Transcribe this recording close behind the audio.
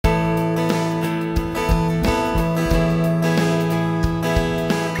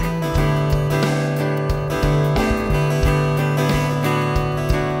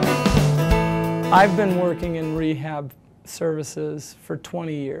I've been working in rehab services for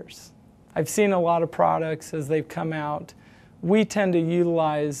 20 years. I've seen a lot of products as they've come out. We tend to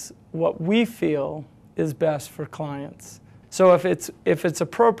utilize what we feel is best for clients. So if it's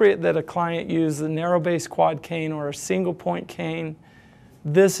appropriate that a client use a narrow-base quad cane or a single-point cane,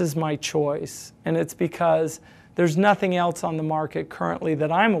 this is my choice. And it's because there's nothing else on the market currently that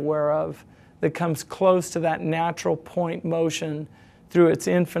I'm aware of that comes close to that natural point motion through its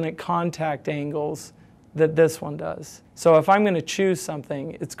infinite contact angles that this one does. So if I'm going to choose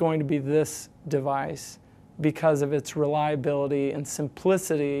something, it's going to be this device because of its reliability and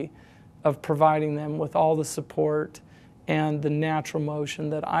simplicity of providing them with all the support and the natural motion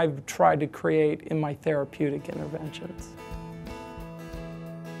that I've tried to create in my therapeutic interventions.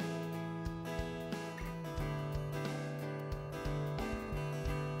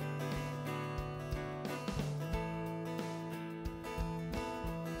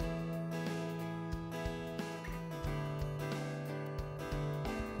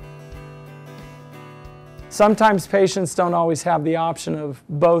 Sometimes patients don't always have the option of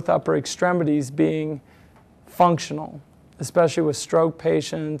both upper extremities being functional, especially with stroke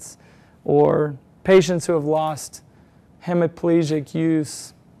patients or patients who have lost hemiplegic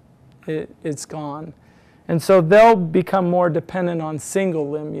use. It's gone. And so they'll become more dependent on single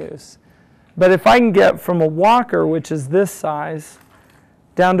limb use. But if I can get from a walker, which is this size,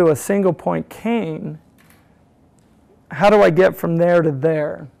 down to a single point cane, how do I get from there to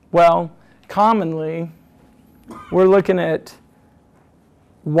there? Well, commonly, we're looking at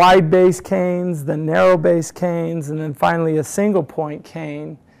wide base canes, then narrow base canes, and then finally a single point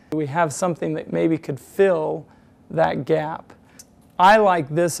cane. We have something that maybe could fill that gap. I like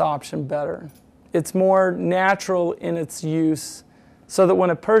this option better. It's more natural in its use so that when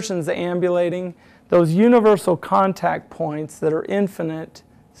a person's ambulating, those universal contact points that are infinite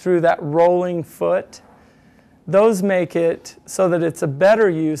through that rolling foot, those make it so that it's a better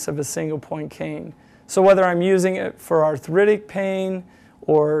use of a single point cane. So whether I'm using it for arthritic pain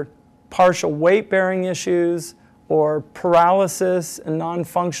or partial weight-bearing issues or paralysis and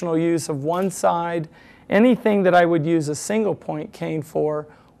non-functional use of one side, anything that I would use a single-point cane for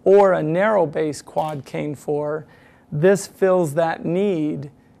or a narrow-base quad cane for, this fills that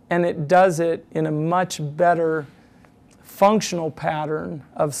need, and it does it in a much better functional pattern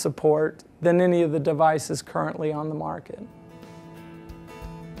of support than any of the devices currently on the market.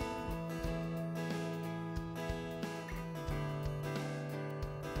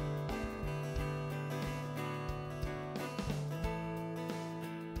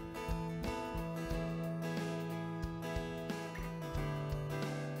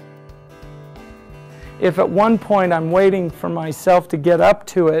 If at one point I'm waiting for myself to get up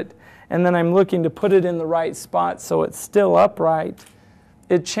to it and then I'm looking to put it in the right spot so it's still upright,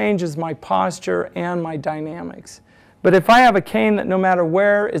 it changes my posture and my dynamics. But if I have a cane that no matter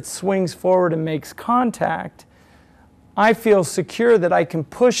where it swings forward and makes contact, I feel secure that I can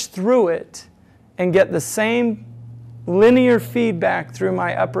push through it and get the same linear feedback through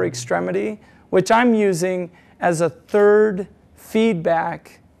my upper extremity, which I'm using as a third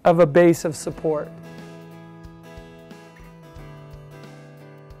feedback of a base of support.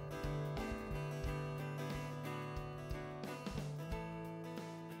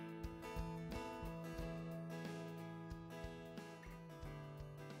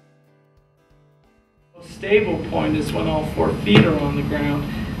 Stable point is when all 4 feet are on the ground,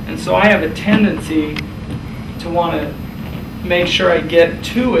 and so I have a tendency to want to make sure I get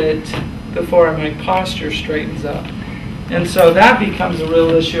to it before my posture straightens up. And so that becomes a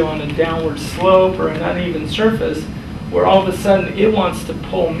real issue on a downward slope or an uneven surface where all of a sudden it wants to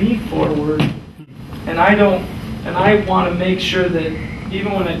pull me forward, and I want to make sure that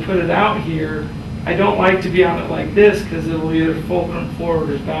even when I put it out here, I don't like to be on it like this because it'll either fulcrum forward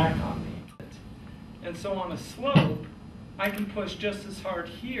or back on. And so on a slope, I can push just as hard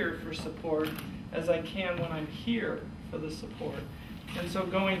here for support as I can when I'm here for the support. And so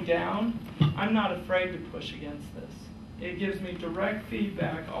going down, I'm not afraid to push against this. It gives me direct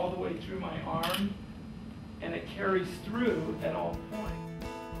feedback all the way through my arm, and it carries through at all points.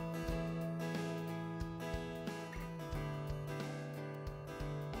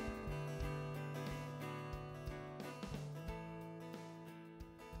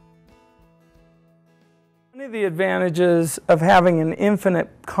 One of the advantages of having an infinite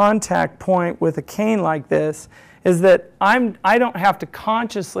contact point with a cane like this is that I don't have to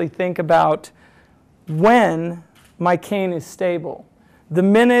consciously think about when my cane is stable. The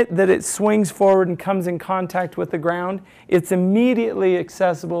minute that it swings forward and comes in contact with the ground, it's immediately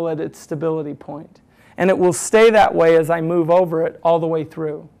accessible at its stability point. And it will stay that way as I move over it all the way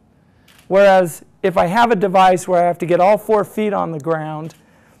through. Whereas if I have a device where I have to get all 4 feet on the ground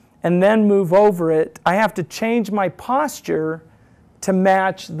and then move over it, I have to change my posture to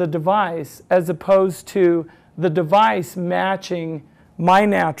match the device, as opposed to the device matching my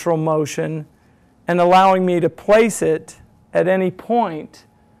natural motion and allowing me to place it at any point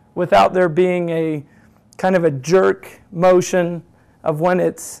without there being a kind of a jerk motion of when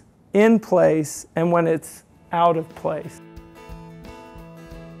it's in place and when it's out of place.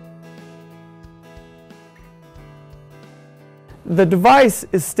 The device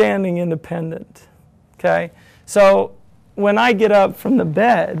is standing independent, okay? So when I get up from the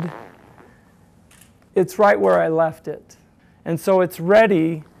bed, it's right where I left it. And so it's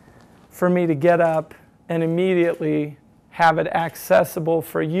ready for me to get up and immediately have it accessible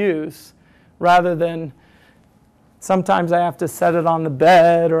for use, rather than sometimes I have to set it on the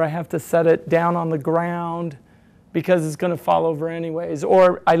bed or I have to set it down on the ground because it's going to fall over anyways.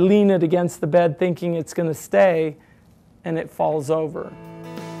 Or I lean it against the bed thinking it's going to stay and it falls over.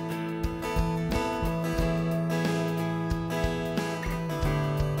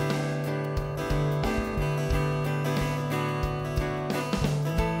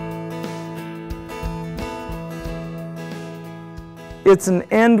 It's an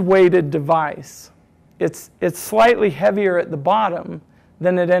end-weighted device. It's slightly heavier at the bottom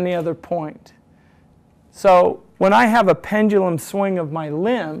than at any other point. So when I have a pendulum swing of my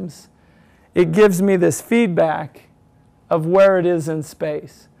limbs, it gives me this feedback of where it is in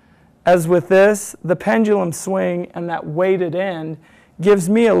space. As with this, the pendulum swing and that weighted end gives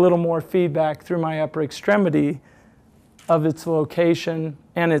me a little more feedback through my upper extremity of its location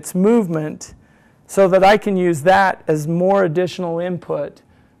and its movement, so that I can use that as more additional input.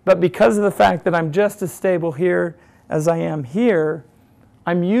 But because of the fact that I'm just as stable here as I am here,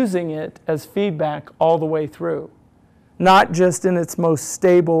 I'm using it as feedback all the way through, not just in its most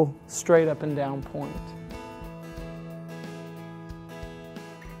stable, straight up and down point.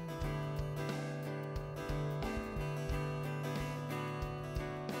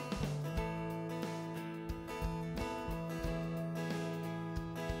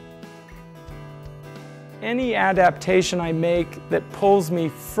 Any adaptation I make that pulls me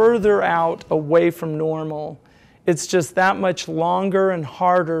further out away from normal, it's just that much longer and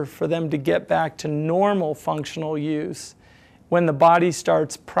harder for them to get back to normal functional use when the body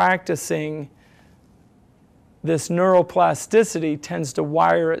starts practicing. This neuroplasticity tends to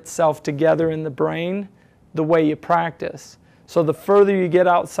wire itself together in the brain the way you practice. So the further you get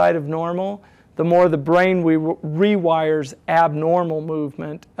outside of normal, the more the brain rewires abnormal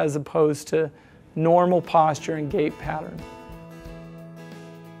movement as opposed to normal posture and gait pattern.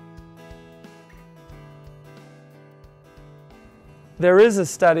 There is a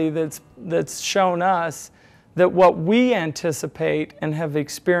study that's shown us that what we anticipate and have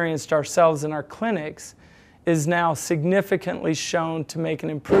experienced ourselves in our clinics is now significantly shown to make an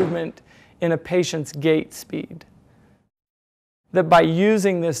improvement in a patient's gait speed. That by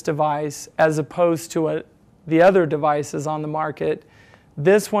using this device as opposed to the other devices on the market,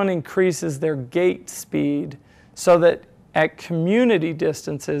 this one increases their gait speed so that at community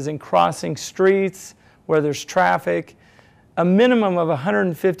distances and crossing streets where there's traffic, a minimum of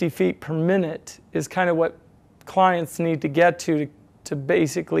 150 feet per minute is kind of what clients need to get to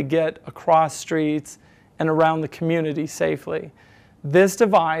basically get across streets and around the community safely. This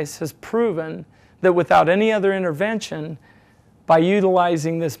device has proven that without any other intervention, by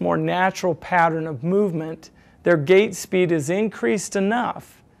utilizing this more natural pattern of movement, their gait speed is increased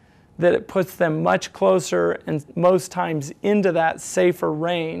enough that it puts them much closer and most times into that safer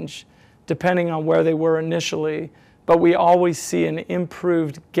range, depending on where they were initially. But we always see an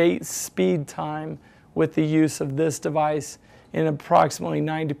improved gait speed time with the use of this device in approximately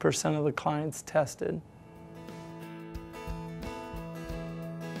 90% of the clients tested.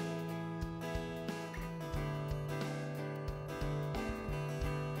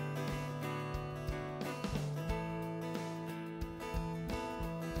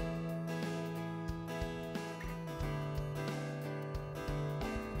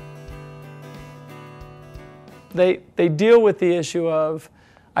 They deal with the issue of,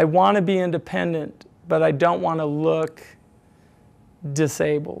 I want to be independent, but I don't want to look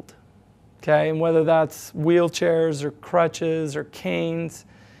disabled. Okay? And whether that's wheelchairs or crutches or canes,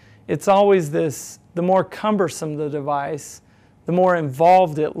 it's always this, the more cumbersome the device, the more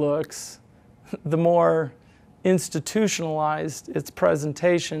involved it looks, the more institutionalized its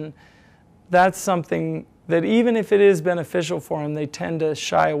presentation. That's something that even if it is beneficial for them, they tend to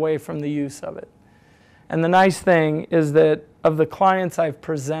shy away from the use of it. And the nice thing is that of the clients I've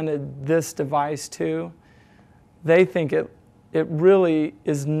presented this device to, they think it it really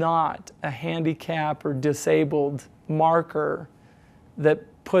is not a handicap or disabled marker that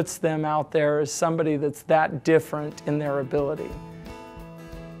puts them out there as somebody that's that different in their ability.